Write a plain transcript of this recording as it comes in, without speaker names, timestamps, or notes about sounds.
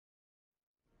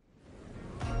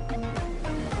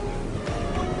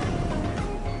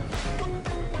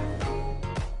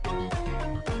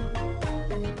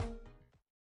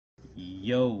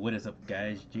Yo, what is up,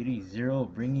 guys?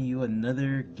 JDZero bringing you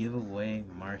another giveaway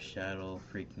Marsh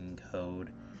freaking code,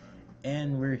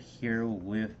 and we're here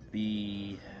with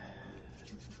the.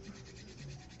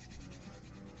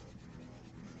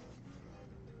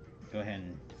 Go ahead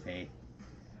and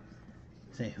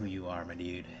say who you are, my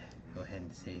dude. Go ahead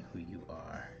and say who you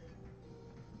are.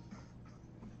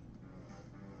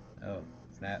 Oh,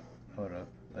 snap! Hold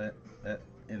up.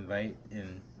 Invite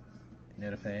and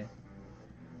notify.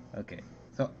 Okay,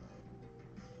 so.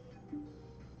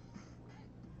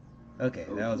 Okay,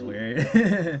 that was weird.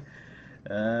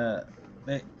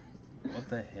 Wait, what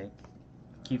the heck?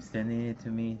 Keeps sending it to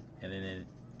me, and then it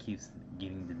keeps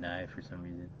getting denied for some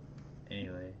reason.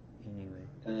 Anyway.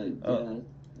 Oh,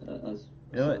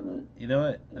 you know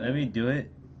what? Let me do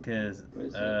it, cause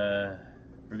we're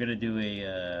gonna do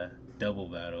a double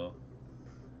battle,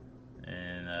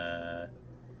 and a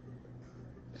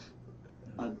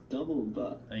double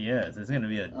battle. Yes, it's gonna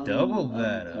be a double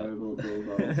battle. Terrible at double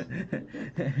battles.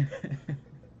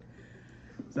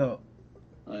 So.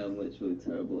 I am literally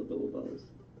terrible at double battles.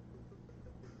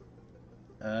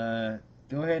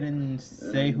 Go ahead and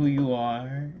say who you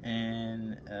are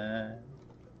and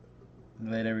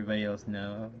let everybody else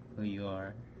know who you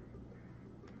are.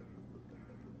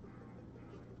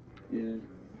 Yeah,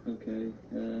 okay.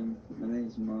 My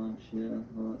name's Marsh, yeah,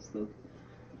 all that stuff.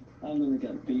 I'm gonna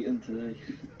get beaten today,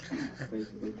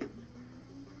 basically.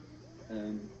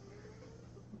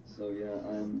 So yeah,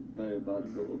 I am very bad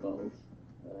at double battles.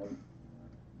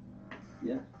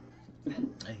 Yeah.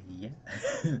 Yeah.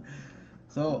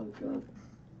 So,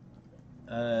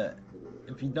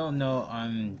 if you don't know,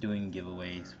 I'm doing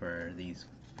giveaways for these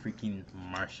freaking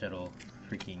Marshall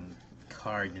freaking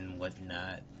cards and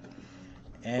whatnot.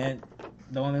 And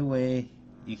the only way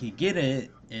you can get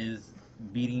it is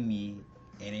beating me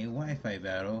in a Wi-Fi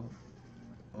battle,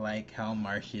 like how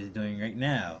Marsh is doing right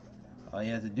now. All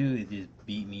you have to do is just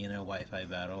beat me in a Wi-Fi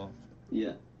battle.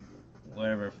 Yeah.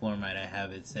 Whatever format I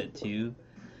have it set to.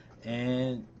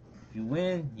 And if you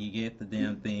win, you get the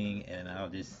damn thing, and I'll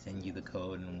just send you the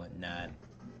code and whatnot.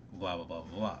 Blah blah blah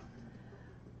blah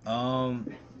blah.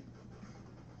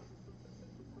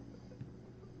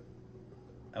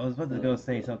 I was about to go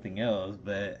say something else,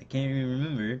 but I can't even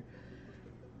remember.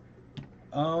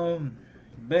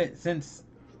 But since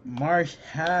Marsh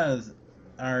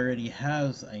already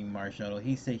has a Marsh shuttle,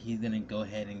 he said he's gonna go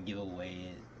ahead and give away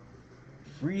it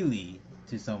freely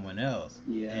to someone else.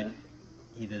 Yeah. If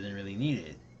he doesn't really need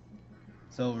it.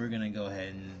 So we're gonna go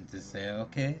ahead and just say,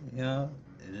 okay,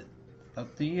 it's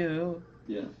up to you.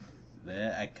 Yeah.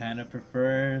 But I kind of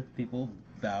prefer people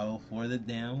battle for the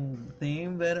damn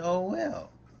thing, but oh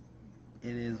well.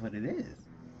 It is what it is.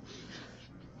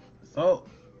 So,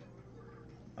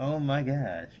 oh my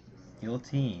gosh, your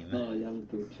team. Oh, you have a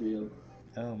big trio.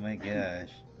 Oh my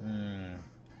gosh.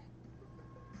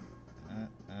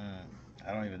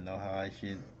 I don't even know how I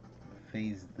should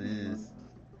phase this.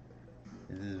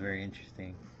 This is very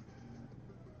interesting.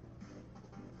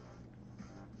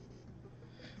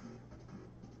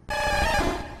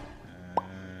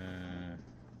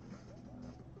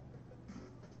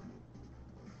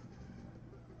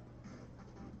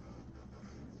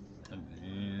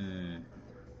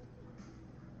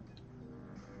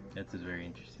 That is very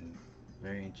interesting.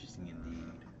 Very interesting indeed.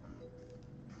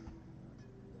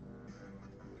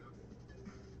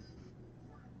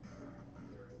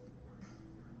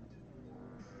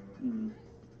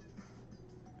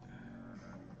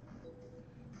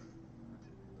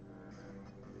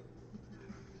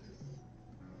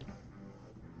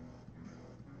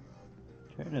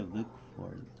 Try to look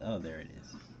for. Oh, there it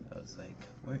is. I was like,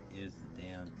 where is the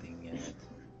damn thing at?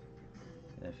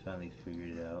 And I finally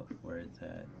figured it out where it's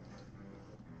at.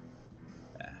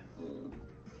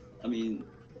 I mean,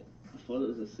 I thought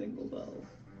it was a single battle.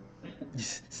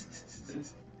 It's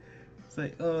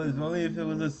like, oh, if only if it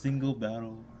was a single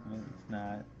battle. But it's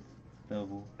not. It's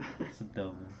double. It's a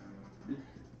double.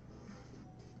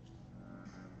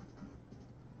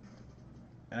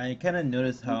 And I kind of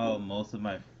noticed how most of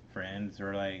my friends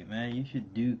were like, man, you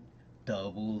should do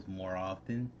doubles more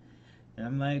often. And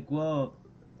I'm like, well,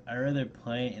 I'd rather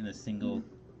play in a single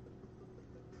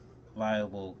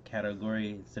viable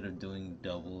category instead of doing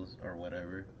doubles or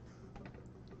whatever.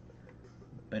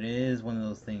 But it is one of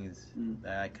those things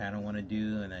that I kind of want to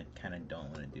do and I kind of don't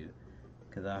want to do.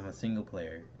 Because I'm a single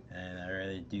player and I'd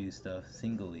rather do stuff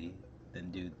singly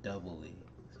than do doubly.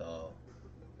 So,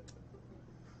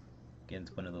 again,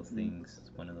 it's one of those things.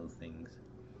 It's one of those things.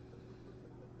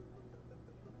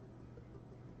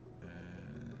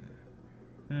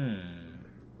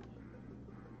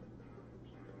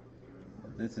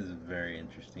 This is very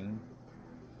interesting.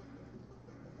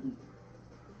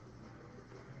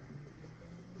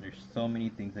 so many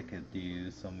things I could do,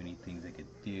 so many things I could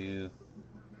do.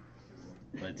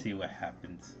 Let's see what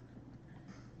happens.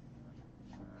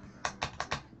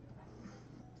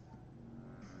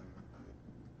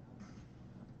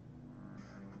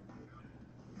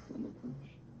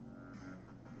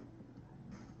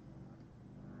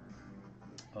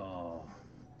 Oh,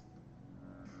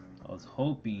 I was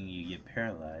hoping you get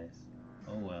paralyzed.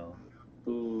 Oh well.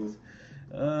 Ooh,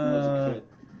 Uh,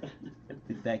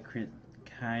 that crit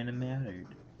kind of mattered.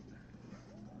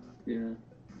 yeah.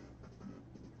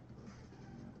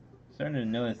 Starting to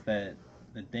notice that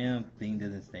the damn thing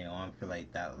doesn't stay on for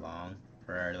like that long.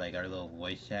 For our little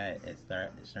voice chat, it's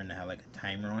starting to have like a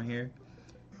timer on here.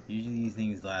 Usually these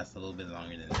things last a little bit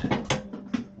longer than that.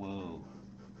 Whoa.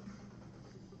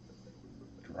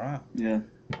 Drop. Yeah.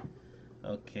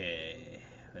 Okay.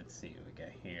 Let's see what we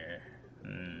got here.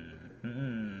 Hmm.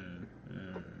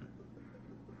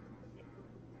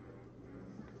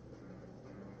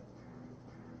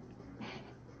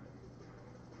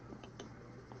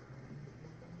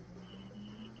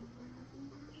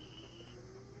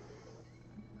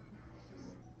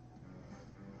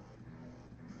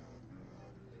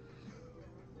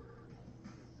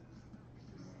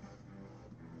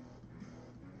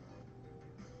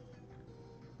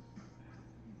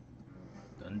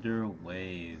 Thunder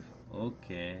wave.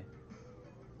 Okay.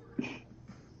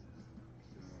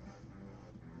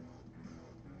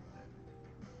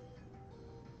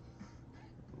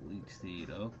 Leech seed.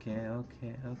 Okay.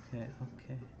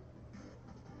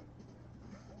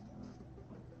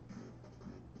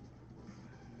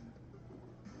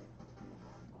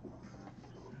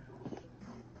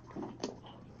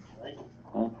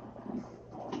 Huh?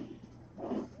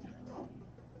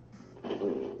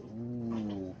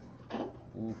 Ooh.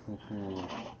 Ooh.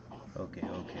 Okay.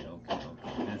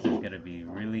 This is gonna be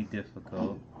really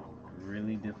difficult.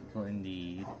 Really difficult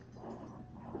indeed.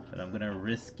 But I'm gonna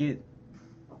risk it.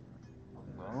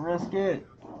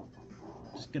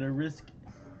 Just gonna risk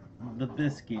the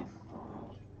biscuit.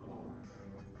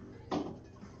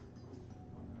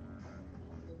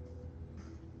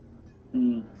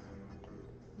 Hmm.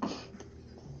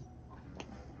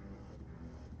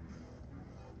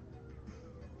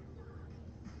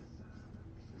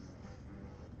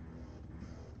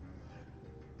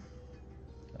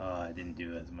 Oh, I didn't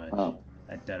do as much. Oh.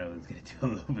 I thought I was gonna do a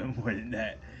little bit more than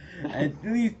that. I at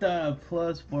least thought a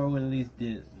 +4 would at least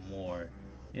did more.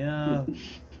 Yeah.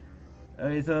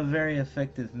 It's a very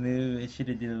effective move. It should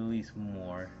have did at least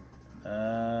more.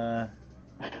 Uh.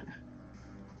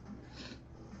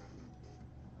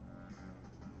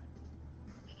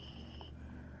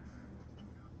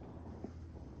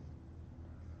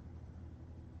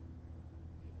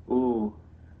 Ooh.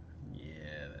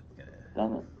 Yeah, that's gonna.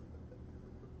 Damn it.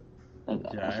 I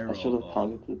should Gyro have ball.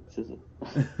 targeted scissor.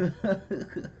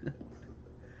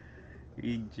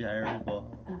 You gyro ball.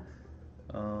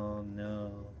 Oh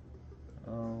no.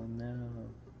 Oh no.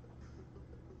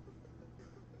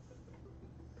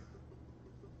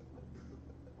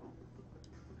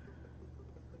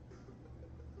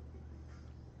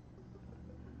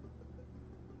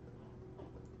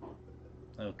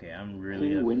 Okay, I'm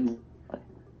really Who wins?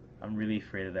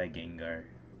 afraid of that Gengar.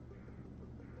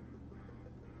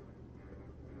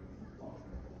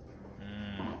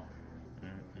 Mm.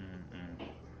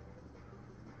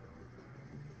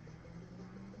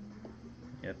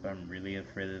 Yep, I'm really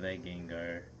afraid of that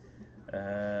Gengar.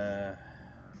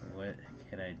 What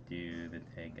can I do to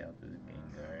take out this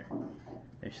Gengar?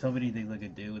 There's so many things I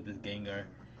could do with this Gengar.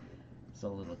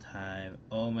 So little time.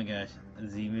 Oh my gosh,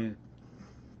 Z-move.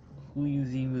 Who you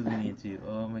Z-moving into?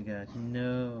 Oh my gosh,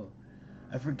 no.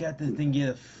 I forgot this thing get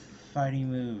a fighting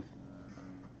move.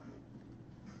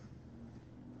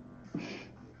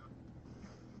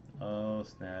 Oh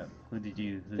snap. Who did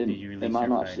you release your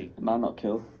fighting? It might not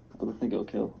kill. I don't think it'll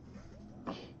kill.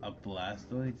 A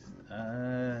Blastoise?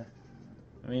 I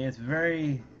mean, it's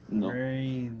very, No.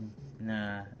 very,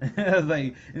 nah. I was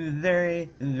like, very,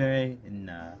 very,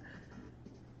 nah.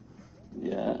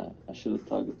 Yeah, I should have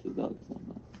targeted that.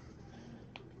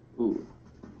 Ooh.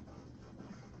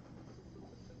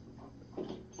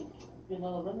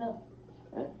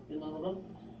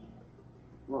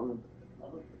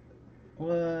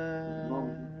 What?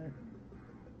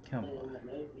 Come on.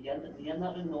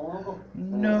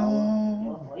 No.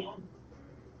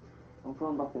 I'm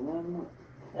coming back in there, isn't it?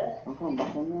 I'm coming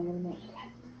back in there, isn't it?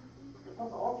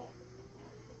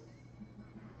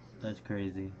 That's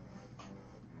crazy.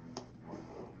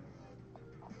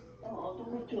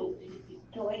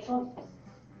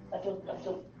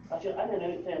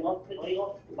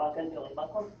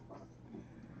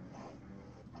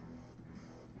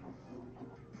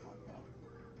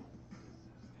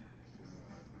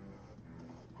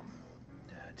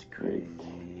 That's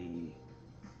crazy.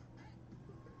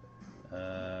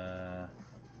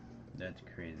 That's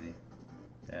crazy.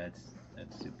 That's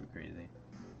super crazy.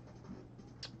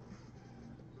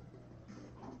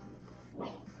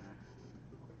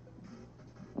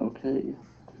 Okay.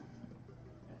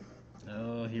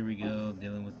 Oh, here we go,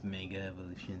 dealing with Mega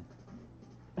Evolution.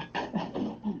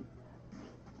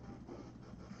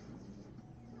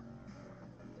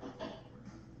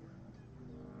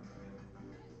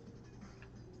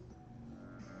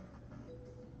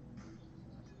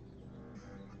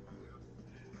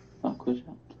 Aqua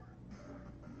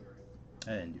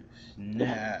I didn't do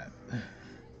snap.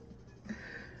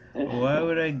 Why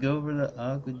would I go for the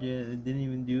Aqua Jet? It didn't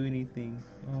even do anything.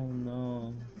 Oh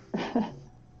no.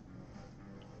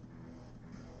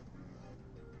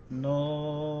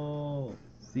 No.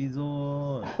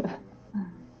 Caesar.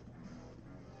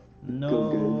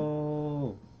 Good game.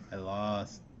 No. I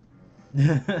lost.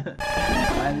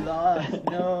 I lost.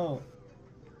 No.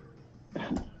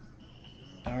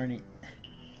 Darn it.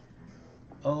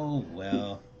 Oh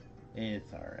well.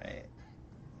 It's alright.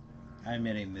 I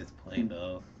made a misplay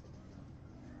though.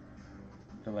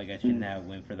 Feel like I shouldn't have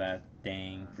went for that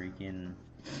dang freaking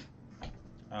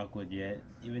Aqua Jet.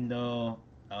 Even though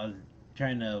I was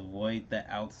trying to avoid the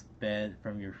outsped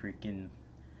from your freaking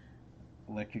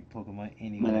electric Pokemon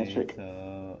anyway. Electric.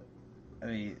 So I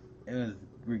mean, it was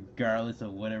regardless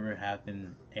of whatever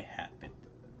happened, it happened.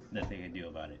 Nothing I could do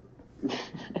about it.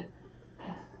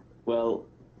 Well,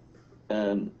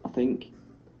 I think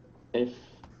if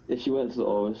she went to the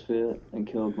Aura Sphere and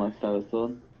killed my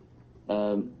Ferrothorn,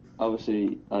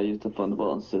 obviously I used the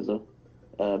Thunderbolt on Scissor,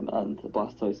 and the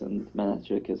Blastoise and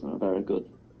Manectric isn't a very good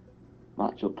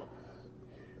matchup.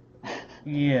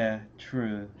 Yeah,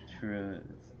 true.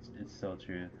 It's so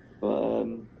true. But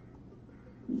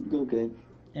good game.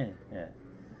 Yeah.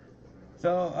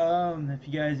 So, if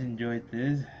you guys enjoyed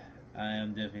this, I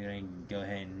am definitely going to go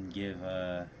ahead and give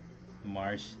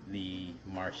Marsh the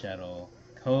Marshadow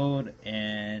code,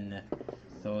 and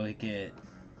so he could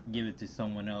give it to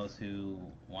someone else who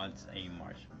wants a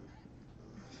Marsh.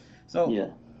 So, Yeah.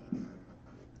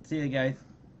 see you guys.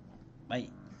 Bye.